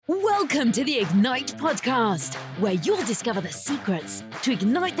Welcome to the Ignite podcast, where you'll discover the secrets to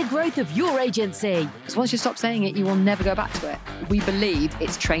ignite the growth of your agency. Because once you stop saying it, you will never go back to it. We believe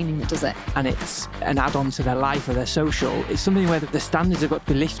it's training that does it. And it's an add-on to their life or their social. It's something where the standards have got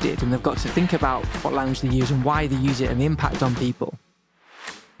to be lifted and they've got to think about what language they use and why they use it and the impact on people.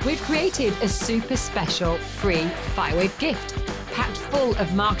 We've created a super special free FireWave gift, packed full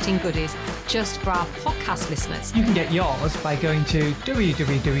of marketing goodies just for our podcast listeners. You can get yours by going to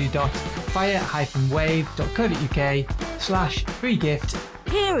www.fire-wave.co.uk/free gift.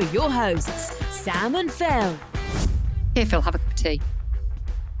 Here are your hosts, Sam and Phil. Here, Phil, have a cup of tea.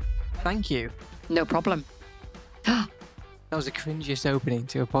 Thank you. No problem. That was the cringiest opening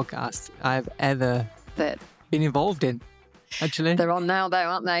to a podcast I've ever They're been involved in, actually. on now, though,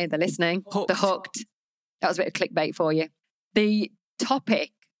 aren't they? They're listening. Hooked. They're hooked. That was a bit of clickbait for you. The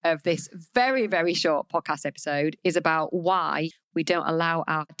topic of this very, very short podcast episode is about why we don't allow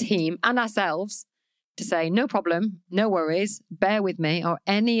our team and ourselves to say no problem, no worries, bear with me, or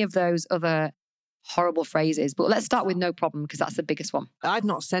any of those other horrible phrases. But let's start with no problem, because that's the biggest one. I've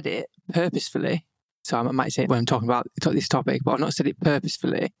not said it purposefully. So I might say it when I'm talking about this topic, but I've not said it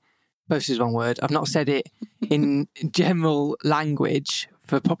purposefully. Purposefully is the wrong word. I've not said it in general language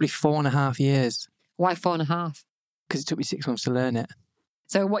for probably 4.5 years. Why 4.5? Because it took me 6 months to learn it.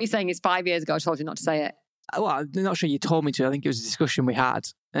 So what you're saying is 5 years ago I told you not to say it. Well, I'm not sure you told me to. I think it was a discussion we had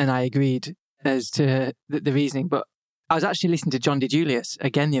and I agreed as to the reasoning. But I was actually listening to John DeJulius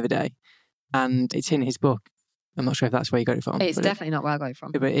again the other day, and it's in his book. I'm not sure if that's where you got it from. It's definitely not where I got it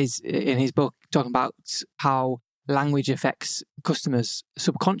from. But it is in his book talking about how language affects customers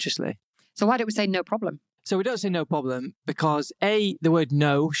subconsciously. So why don't we say no problem? So we don't say no problem because A, the word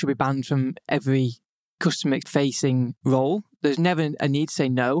no should be banned from every customer-facing role. There's never a need to say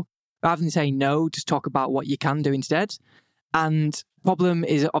no. Rather than saying no, just talk about what you can do instead. And problem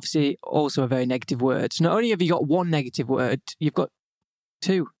is obviously also a very negative word. So not only have you got one negative word, you've got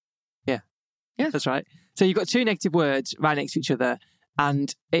two. Yeah, that's right. So you've got two negative words right next to each other.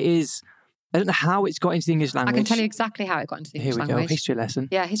 And it is, I don't know how it's got into the English language. I can tell you exactly how it got into the English language. Here we go, history lesson.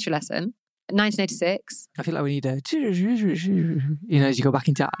 Yeah, history lesson. 1986. I feel like we need a, as you go back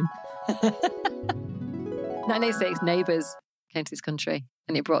in time. 1986, Neighbours came to this country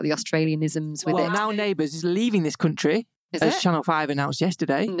and it brought the Australianisms with it. Well, now Neighbours is leaving this country, as Channel 5 announced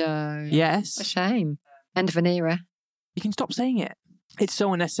yesterday. No. Yes. A shame. End of an era. You can stop saying it. It's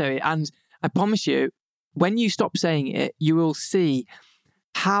so unnecessary. And I promise you, when you stop saying it, you will see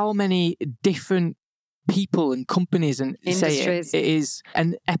how many different people and companies and industries say it is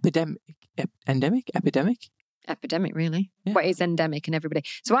an epidemic. Epidemic, really. Yeah. But it's endemic in everybody.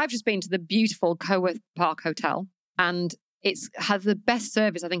 So I've just been to the beautiful Coworth Park Hotel, and it's had the best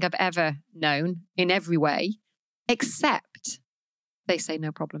service I think I've ever known in every way, except they say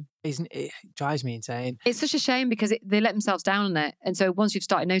no problem. It drives me insane. It's such a shame because they let themselves down on it. And so once you've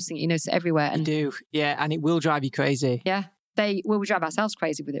started noticing it, you notice it everywhere. And you do. Yeah. And it will drive you crazy. Yeah. We drive ourselves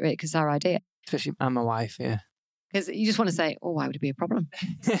crazy with it, really, because it's our idea. Especially my wife, yeah. Because you just want to say, oh, why would it be a problem?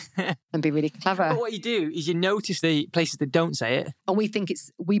 And be really clever. But what you do is you notice the places that don't say it. And we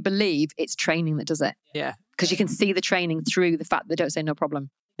believe it's training that does it. Yeah. Because you can see the training through the fact that they don't say no problem.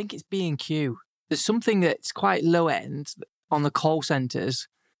 I think it's B&Q. There's something that's quite low end on the call centres.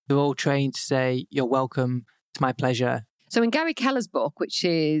 They're all trained to say, you're welcome, it's my pleasure. So in Gary Keller's book, which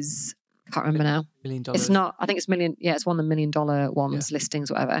is, I can't remember now. $1 million. It's not, I think it's million. Yeah, it's one of the $1 million ones, listings,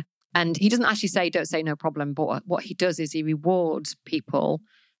 whatever. And he doesn't actually say, don't say no problem. But what he does is he rewards people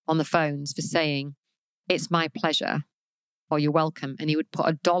on the phones for saying, it's my pleasure or you're welcome. And he would put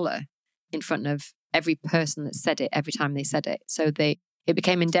 $1 in front of every person that said it every time they said it. So it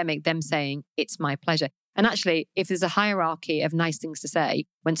became endemic, them saying, it's my pleasure. And actually, if there's a hierarchy of nice things to say,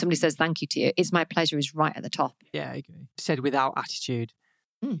 when somebody says thank you to you, it's my pleasure is right at the top. Yeah, I agree. Said without attitude.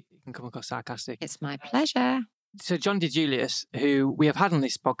 It can come across sarcastic. It's my pleasure. So John DeJulius, who we have had on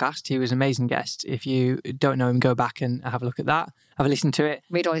this podcast, he was an amazing guest. If you don't know him, go back and have a look at that. Have a listen to it.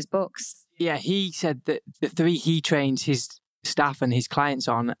 Read all his books. Yeah, he said that the three he trains his staff and his clients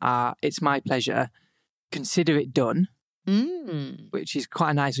on are, it's my pleasure, consider it done, which is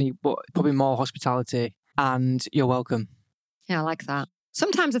quite nice, but probably more hospitality, and you're welcome. Yeah, I like that.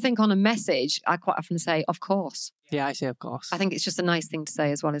 Sometimes I think on a message, I quite often say, of course. Yeah, I say of course. I think it's just a nice thing to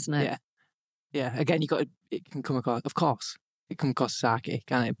say as well, isn't it? Yeah. Yeah, again, it can come across, of course, it can come across sarky,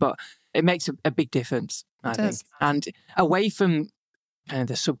 can it? But it makes a big difference, I think. And away from kind of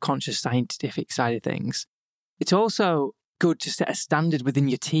the subconscious scientific side of things, it's also good to set a standard within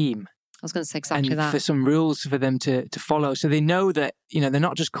your team. was going to say exactly and that. for some rules for them to follow. So they know that, they're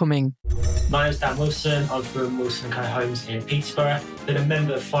not just coming. My name's Dan Wilson. I'm from Wilson & Co Homes in Peterborough. Been a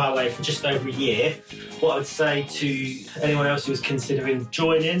member of Firewave for just over a year. What I would say to anyone else who's considering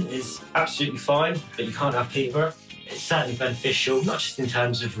joining is absolutely fine, but you can't have Peterborough. It's certainly beneficial, not just in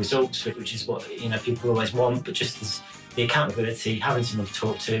terms of results, which is what people always want, but just as the accountability, having someone to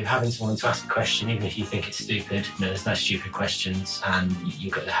talk to, having someone to ask a question, even if you think it's stupid. There's no stupid questions, and you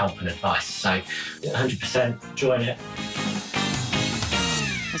get the help and advice. So 100% join it.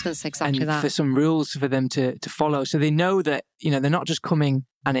 I was going to say exactly and that. for some rules for them to follow. So they know that, they're not just coming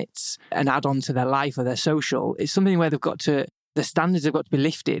and it's an add-on to their life or their social. It's something where the standards have got to be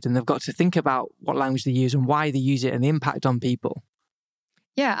lifted, and they've got to think about what language they use and why they use it and the impact on people.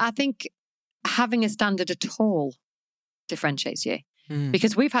 Yeah, I think having a standard at all differentiates you.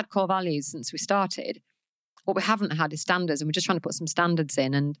 Because we've had core values since we started. What we haven't had is standards, and we're just trying to put some standards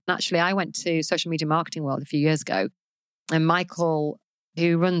in. And actually, I went to Social Media Marketing World a few years ago, and Michael,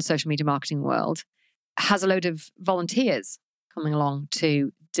 who runs Social Media Marketing World, has a load of volunteers coming along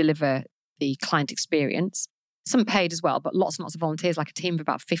to deliver the client experience. Some paid as well, but lots and lots of volunteers, like a team of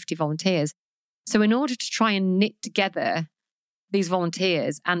about 50 volunteers. So in order to try and knit together these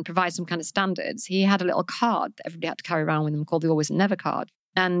volunteers and provide some kind of standards, he had a little card that everybody had to carry around with them called the Always and Never card.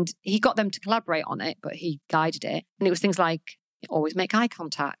 And he got them to collaborate on it, but he guided it. And it was things like, always make eye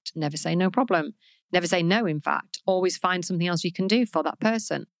contact, never say no problem, never say no, in fact, always find something else you can do for that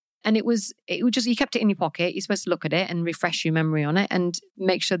person. And it was just, you kept it in your pocket. You're supposed to look at it and refresh your memory on it and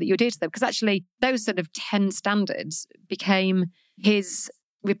make sure that you adhere to them. Because actually, those sort of 10 standards became his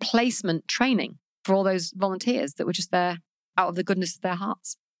replacement training for all those volunteers that were just there out of the goodness of their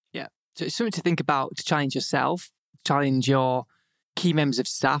hearts. Yeah. So it's something to think about, to challenge yourself, challenge your key members of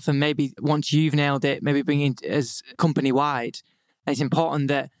staff, and maybe once you've nailed it, maybe bring it as company-wide. And it's important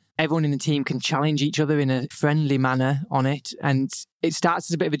that everyone in the team can challenge each other in a friendly manner on it. And it starts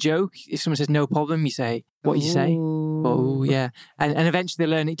as a bit of a joke. If someone says no problem, you say, what do you say? Oh, yeah. And eventually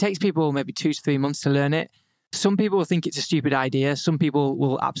they learn. It takes people maybe 2 to 3 months to learn it. Some people will think it's a stupid idea. Some people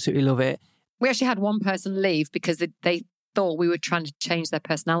will absolutely love it. We actually had one person leave because they thought we were trying to change their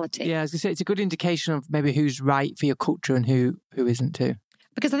personality. Yeah, as I say, it's a good indication of maybe who's right for your culture and who isn't too.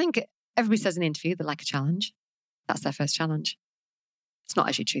 Because I think everybody says in an interview they like a challenge. That's their first challenge. It's not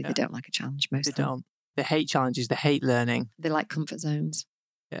actually true. Yeah. They don't like a challenge, most of them. Don't. They hate challenges. They hate learning. They like comfort zones.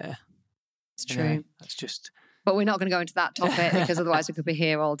 Yeah. It's true. That's just... But we're not going to go into that topic because otherwise we could be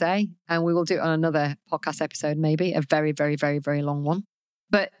here all day. And we will do it on another podcast episode, maybe, a very, very, very, very long one.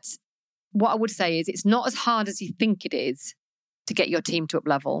 But what I would say is it's not as hard as you think it is to get your team to up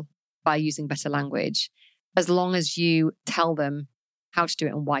level by using better language, as long as you tell them how to do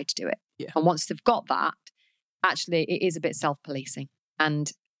it and why to do it. Yeah. And once they've got that, actually it is a bit self-policing.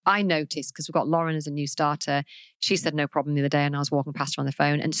 And I noticed, because we've got Lauren as a new starter, she said no problem the other day and I was walking past her on the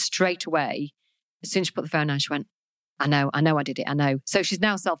phone, and straight away, as soon as she put the phone down, she went, I know I did it, I know. So she's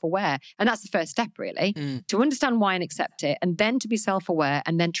now self-aware. And that's the first step, really, to understand why and accept it, and then to be self-aware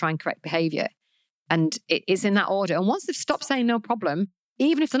and then try and correct behaviour. And it is in that order. And once they've stopped saying no problem,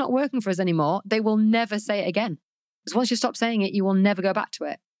 even if they're not working for us anymore, they will never say it again. Because once you stop saying it, you will never go back to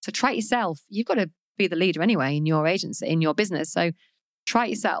it. So try it yourself. You've got to be the leader anyway in your agency, in your business. So try it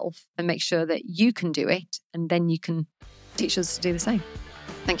yourself and make sure that you can do it, and then you can teach us to do the same.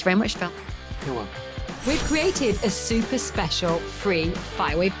 Thank you very much, Phil. You're welcome. We've created a super special free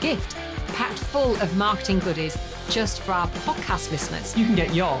Firewave gift, packed full of marketing goodies just for our podcast listeners. You can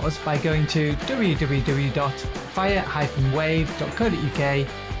get yours by going to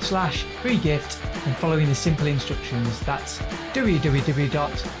www.fire-wave.co.uk/free gift and following the simple instructions. That's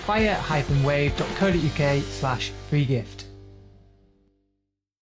www.fire-wave.co.uk/free gift.